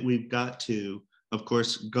that we've got to, of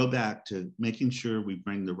course, go back to making sure we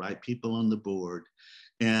bring the right people on the board,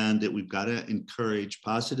 and that we've got to encourage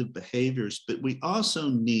positive behaviors, but we also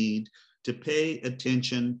need to pay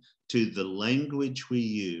attention to the language we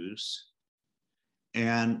use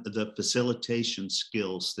and the facilitation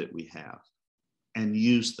skills that we have and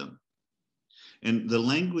use them. And the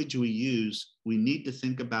language we use, we need to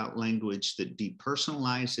think about language that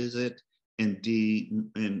depersonalizes it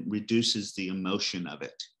and reduces the emotion of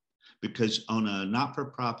it. Because on a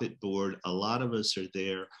not-for-profit board, a lot of us are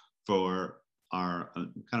there for our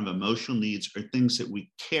kind of emotional needs or things that we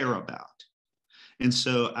care about. And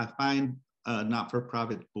so I find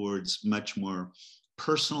not-for-profit boards much more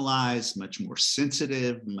personalized, much more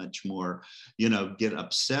sensitive, much more, get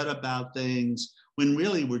upset about things, when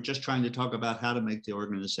really we're just trying to talk about how to make the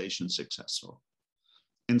organization successful.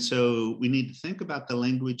 And so we need to think about the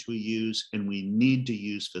language we use, and we need to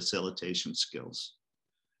use facilitation skills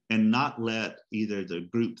and not let either the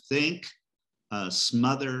group think,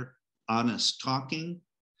 smother honest talking,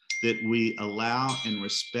 that we allow and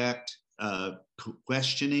respect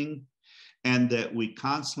questioning, and that we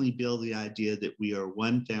constantly build the idea that we are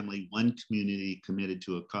one family, one community committed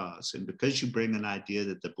to a cause. And because you bring an idea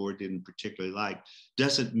that the board didn't particularly like,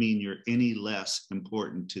 doesn't mean you're any less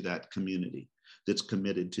important to that community that's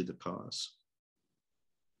committed to the cause.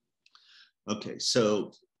 Okay,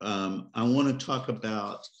 so I want to talk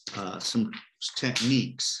about some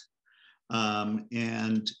techniques. One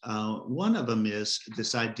of them is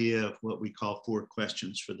this idea of what we call 4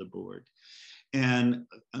 questions for the board. And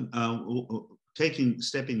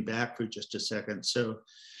stepping back for just a second. So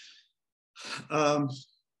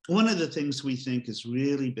one of the things we think has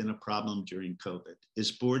really been a problem during COVID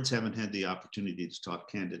is boards haven't had the opportunity to talk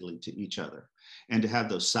candidly to each other and to have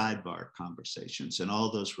those sidebar conversations and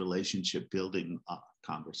all those relationship building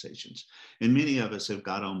conversations. And many of us have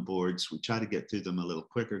got on boards. We try to get through them a little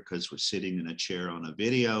quicker because we're sitting in a chair on a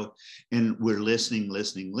video and we're listening,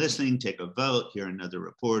 take a vote, hear another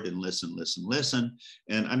report and listen.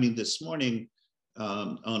 And I mean, this morning,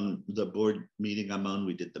 on the board meeting I'm on,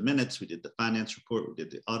 we did the minutes, we did the finance report, we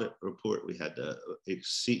did the audit report, we had the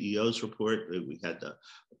CEO's report, we had the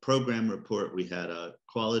program report, we had a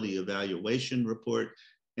quality evaluation report,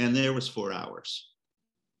 and there was 4 hours.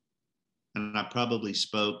 And I probably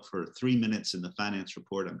spoke for 3 minutes in the finance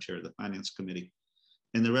report. I'm chair of the finance committee.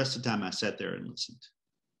 And the rest of the time I sat there and listened.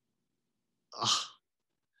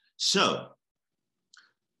 So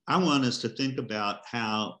I want us to think about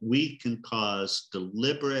how we can cause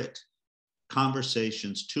deliberate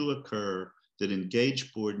conversations to occur that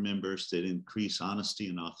engage board members, that increase honesty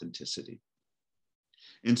and authenticity.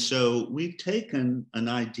 And so we've taken an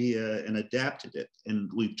idea and adapted it, and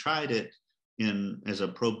we've tried it as a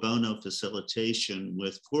pro bono facilitation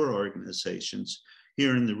with 4 organizations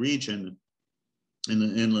here in the region, in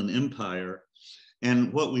the Inland Empire.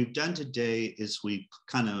 And what we've done today is we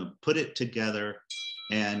kind of put it together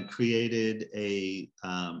and created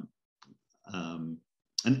an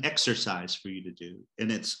exercise for you to do.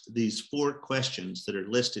 And it's these 4 questions that are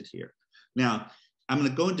listed here. Now, I'm going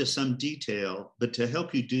to go into some detail, but to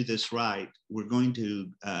help you do this right, we're going to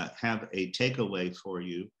have a takeaway for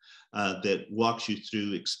you that walks you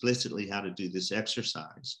through explicitly how to do this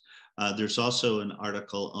exercise. There's also an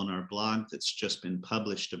article on our blog that's just been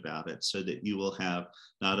published about it, so that you will have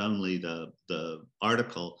not only the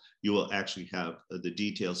article, you will actually have the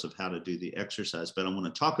details of how to do the exercise. But I want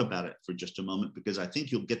to talk about it for just a moment, because I think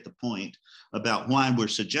you'll get the point about why we're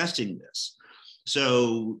suggesting this.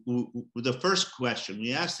 So the first question,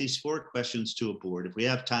 we ask these 4 questions to a board. If we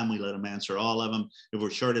have time, we let them answer all of them. If we're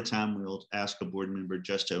short of time, we'll ask a board member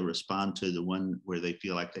just to respond to the one where they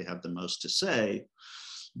feel like they have the most to say.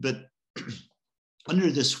 But under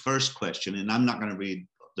this first question, and I'm not going to read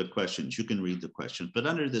the questions, you can read the questions, but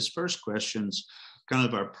under this first questions, kind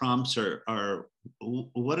of our prompts are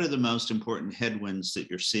what are the most important headwinds that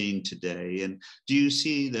you're seeing today? And do you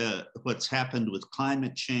see what's happened with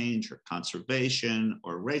climate change or conservation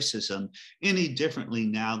or racism any differently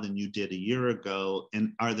now than you did a year ago?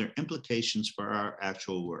 And are there implications for our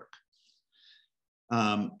actual work?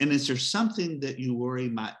 And is there something that you worry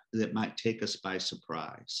that might take us by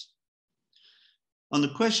surprise? On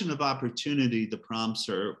the question of opportunity, the prompts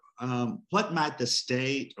are, what might the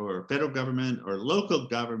state or federal government or local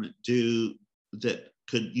government do that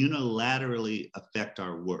could unilaterally affect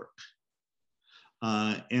our work?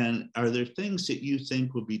 And are there things that you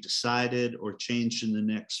think will be decided or changed in the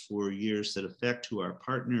next 4 years that affect who our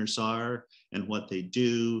partners are and what they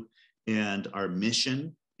do and our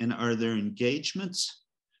mission? And are there engagements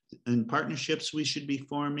and partnerships we should be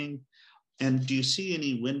forming? And do you see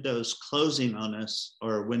any windows closing on us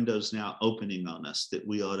or windows now opening on us that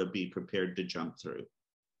we ought to be prepared to jump through?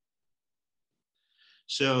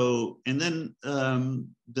 So, and then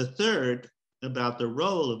the third about the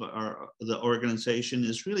role of the organization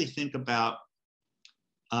is really think about,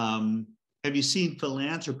 have you seen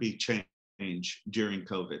philanthropy change during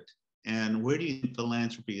COVID? And where do you think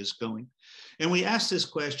philanthropy is going? And we ask this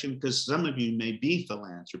question because some of you may be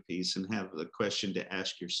philanthropies and have the question to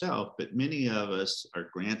ask yourself, but many of us are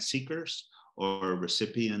grant seekers or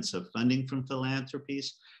recipients of funding from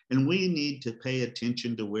philanthropies, and we need to pay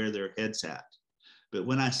attention to where their head's at. But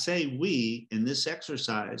when I say we, in this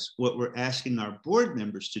exercise, what we're asking our board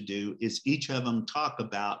members to do is each of them talk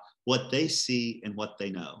about what they see and what they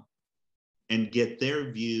know and get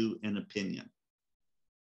their view and opinion.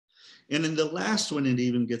 And in the last one, it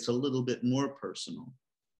even gets a little bit more personal.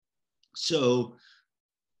 So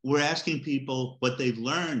we're asking people what they've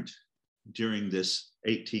learned during this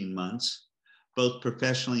 18 months, both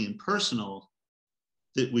professionally and personal,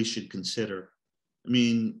 that we should consider. I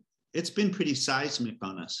mean, it's been pretty seismic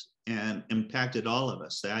on us and impacted all of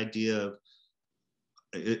us. The idea of,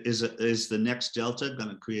 is the next Delta going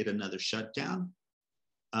to create another shutdown?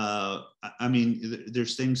 I mean,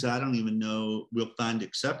 there's things I don't even know we'll find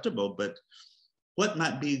acceptable, but what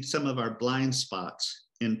might be some of our blind spots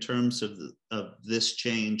in terms of this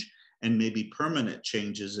change and maybe permanent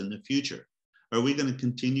changes in the future? Are we going to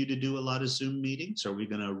continue to do a lot of Zoom meetings? Are we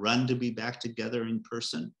going to run to be back together in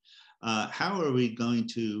person? How are we going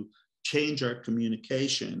to change our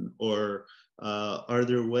communication? Or are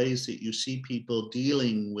there ways that you see people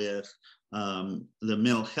dealing with the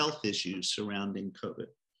mental health issues surrounding COVID?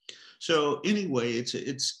 So anyway, it's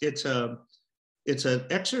an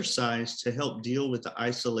exercise to help deal with the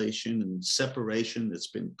isolation and separation that's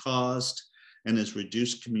been caused and has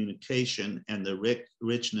reduced communication and the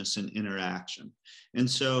richness in interaction. And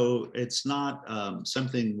so it's not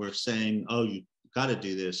something we're saying, oh, you got to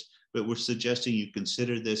do this, but we're suggesting you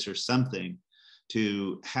consider this or something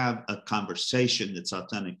to have a conversation that's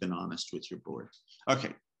authentic and honest with your board.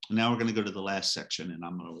 Okay, now we're going to go to the last section, and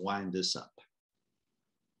I'm going to wind this up.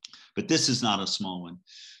 But this is not a small one.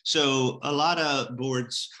 So a lot of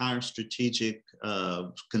boards hire strategic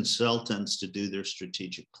consultants to do their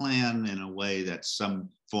strategic plan in a way that's some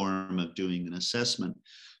form of doing an assessment.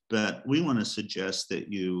 But we want to suggest that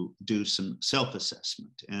you do some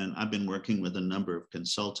self-assessment. And I've been working with a number of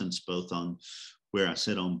consultants, both on where I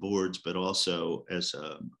sit on boards, but also as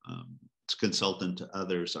a consultant to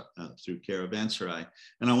others through Caravanserai.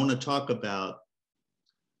 And I want to talk about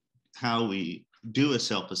how we do a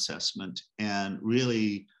self-assessment and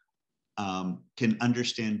really can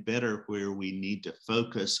understand better where we need to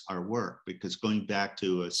focus our work, because going back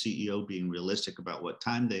to a CEO being realistic about what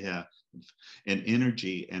time they have and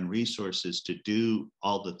energy and resources to do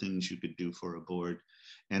all the things you could do for a board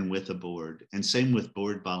and with a board, and same with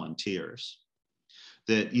board volunteers,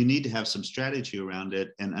 that you need to have some strategy around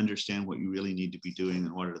it and understand what you really need to be doing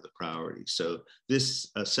and what are the priorities. So this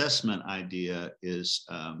assessment idea is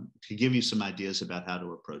to give you some ideas about how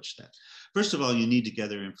to approach that. First of all, you need to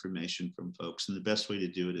gather information from folks, and the best way to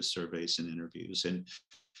do it is surveys and interviews,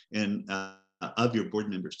 and of your board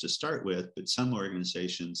members to start with, but some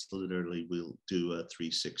organizations literally will do a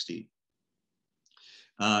 360.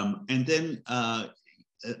 And then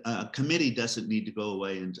a committee doesn't need to go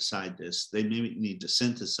away and decide this. They may need to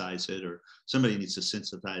synthesize it, or somebody needs to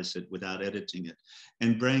synthesize it without editing it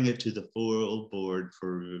and bring it to the full board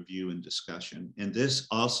for review and discussion. And this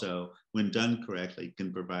also, when done correctly,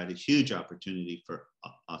 can provide a huge opportunity for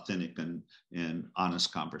authentic and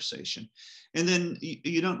honest conversation. And then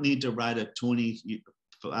you don't need to write a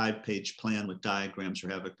 25-page plan with diagrams or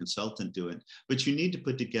have a consultant do it, but you need to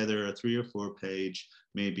put together a 3 or 4 page,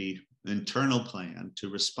 maybe internal plan to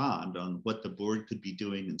respond on what the board could be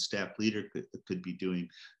doing and staff leader could be doing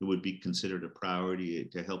that would be considered a priority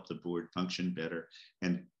to help the board function better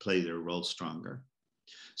and play their role stronger.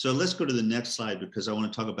 So let's go to the next slide, because I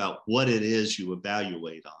want to talk about what it is you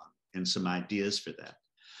evaluate on and some ideas for that.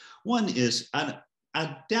 One is, I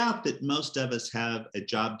doubt that most of us have a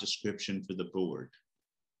job description for the board.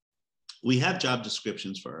 We have job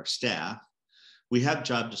descriptions for our staff. We have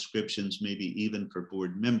job descriptions maybe even for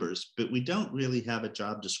board members, but we don't really have a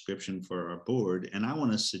job description for our board. And I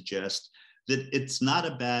want to suggest that it's not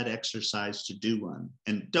a bad exercise to do one.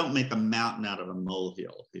 And don't make a mountain out of a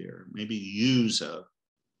molehill here. Maybe use a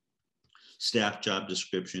staff job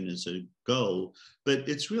description as a goal, but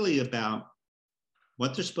it's really about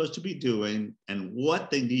what they're supposed to be doing and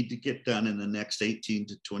what they need to get done in the next 18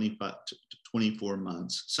 to 24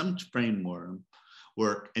 months, some framework,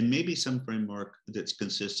 and maybe some framework that's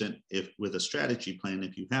consistent with a strategy plan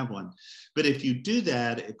if you have one. But if you do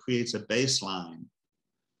that, it creates a baseline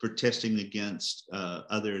for testing against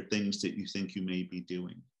other things that you think you may be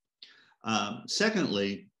doing.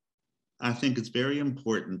 Secondly, I think it's very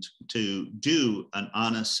important to do an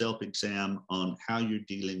honest self-exam on how you're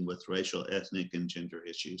dealing with racial, ethnic, and gender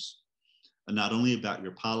issues. And not only about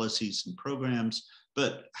your policies and programs,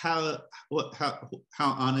 but how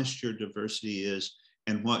honest your diversity is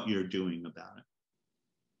and what you're doing about it.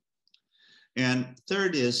 And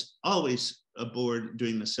third is always a board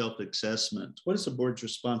doing the self-assessment. What is the board's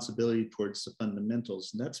responsibility towards the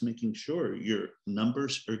fundamentals? And that's making sure your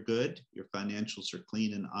numbers are good, your financials are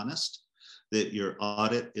clean and honest, that your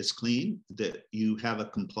audit is clean, that you have a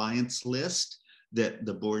compliance list that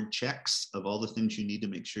the board checks of all the things you need to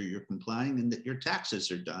make sure you're complying, and that your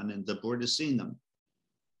taxes are done and the board has seen them.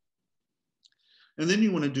 And then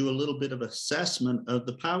you want to do a little bit of assessment of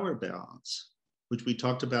the power balance, which we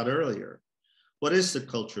talked about earlier. What is the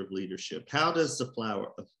culture of leadership? How does the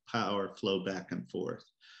power flow back and forth?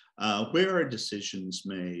 Where are decisions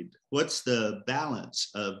made? What's the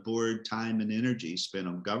balance of board time and energy spent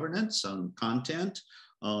on governance, on content,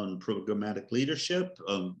 on programmatic leadership,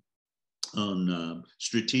 on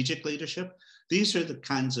strategic leadership? These are the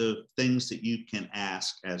kinds of things that you can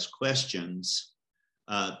ask as questions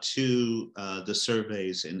to the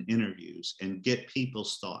surveys and interviews and get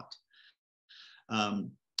people's thought.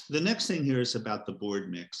 The next thing here is about the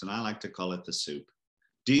board mix, and I like to call it the soup.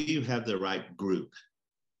 Do you have the right group?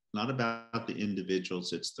 Not about the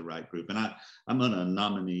individuals, it's the right group. And I'm on a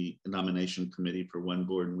nomination committee for one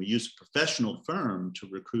board, and we use a professional firm to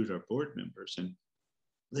recruit our board members. And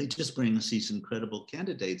they just bring us these incredible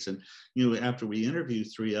candidates. And, you know, after we interview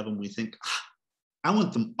 3 of them, we think, I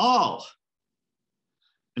want them all.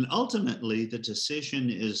 And ultimately, the decision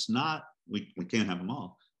is not, we can't have them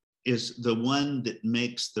all, is the one that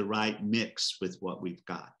makes the right mix with what we've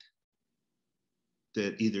got,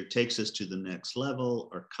 that either takes us to the next level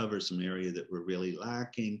or covers some area that we're really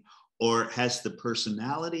lacking, or has the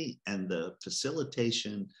personality and the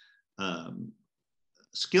facilitation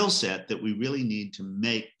skill set that we really need to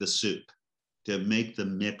make the soup, to make the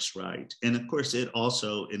mix right. And of course, it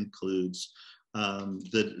also includes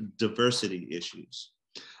the diversity issues.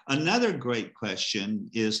 Another great question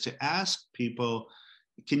is to ask people,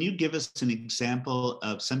 can you give us an example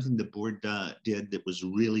of something the board did that was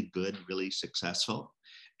really good, really successful?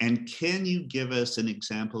 And can you give us an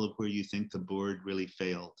example of where you think the board really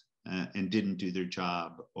failed and didn't do their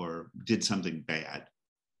job or did something bad?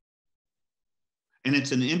 And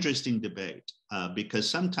it's an interesting debate because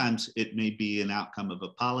sometimes it may be an outcome of a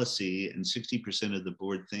policy and 60% of the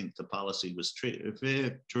board think the policy was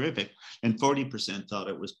terrific and 40% thought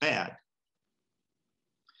it was bad.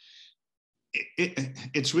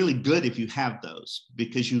 It's really good if you have those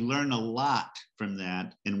because you learn a lot from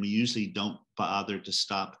that, and we usually don't bother to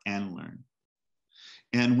stop and learn.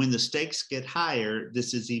 And when the stakes get higher,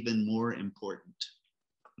 this is even more important,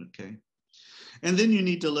 okay? And then you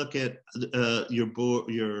need to look at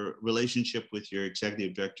your relationship with your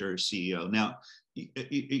executive director or CEO. Now,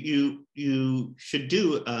 you should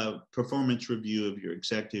do a performance review of your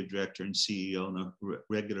executive director and CEO on a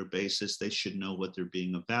regular basis. They should know what they're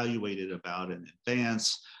being evaluated about in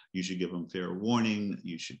advance. You should give them fair warning.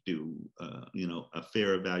 You should do a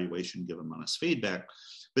fair evaluation, give them honest feedback.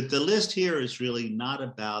 But the list here is really not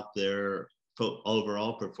about their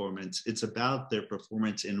overall performance. It's about their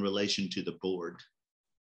performance in relation to the board.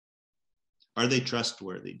 Are they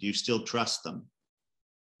trustworthy? Do you still trust them?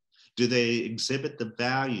 Do they exhibit the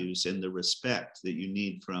values and the respect that you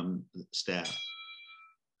need from staff?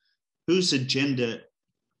 Whose agenda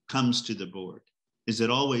comes to the board? Is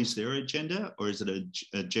it always their agenda, or is it an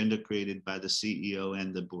agenda created by the CEO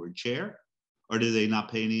and the board chair? Or do they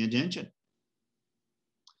not pay any attention?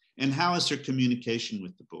 And how is their communication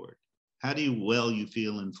with the board? How do you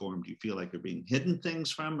feel informed? Do you feel like they're being hidden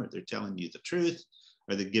things from, or they're telling you the truth?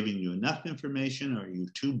 Are they giving you enough information? Or are you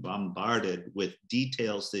too bombarded with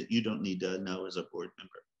details that you don't need to know as a board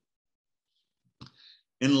member?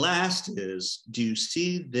 And last is, do you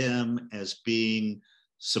see them as being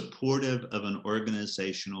supportive of an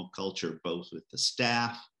organizational culture, both with the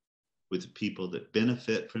staff, with the people that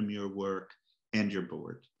benefit from your work, and your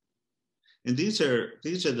board? And these are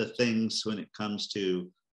the things when it comes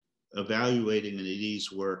to evaluating an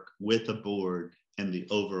aThis work with a board and the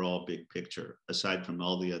overall big picture, aside from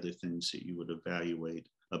all the other things that you would evaluate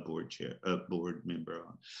a board member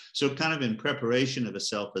on. So kind of in preparation of a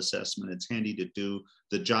self-assessment, it's handy to do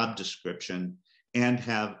the job description and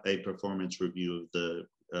have a performance review of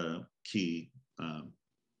the key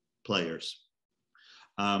players.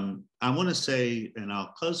 I want to say, and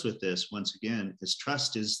I'll close with this once again, is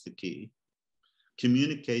trust is the key.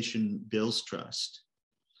 Communication builds trust.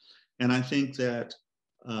 And I think that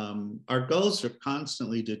our goals are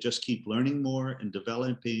constantly to just keep learning more and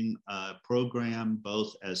developing a program,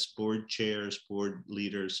 both as board chairs, board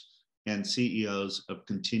leaders, and CEOs, of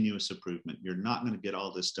continuous improvement. You're not going to get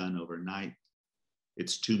all this done overnight.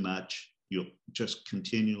 It's too much. You'll just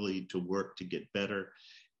continually to work to get better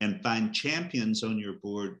and find champions on your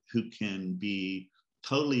board who can be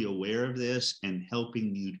totally aware of this and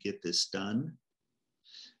helping you get this done.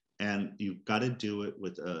 And you've got to do it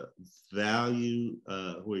with a value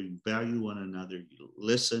where you value one another, you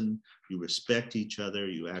listen, you respect each other,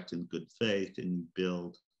 you act in good faith, and you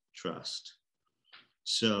build trust.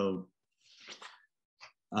 So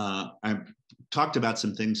I've talked about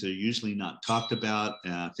some things that are usually not talked about.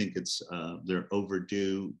 And I think they're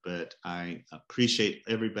overdue, but I appreciate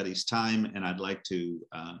everybody's time. And I'd like to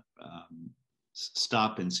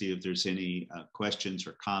stop and see if there's any questions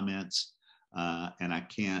or comments. And I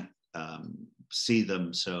can't see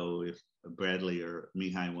them. So if Bradley or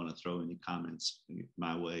Mihai want to throw any comments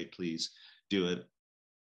my way, please do it.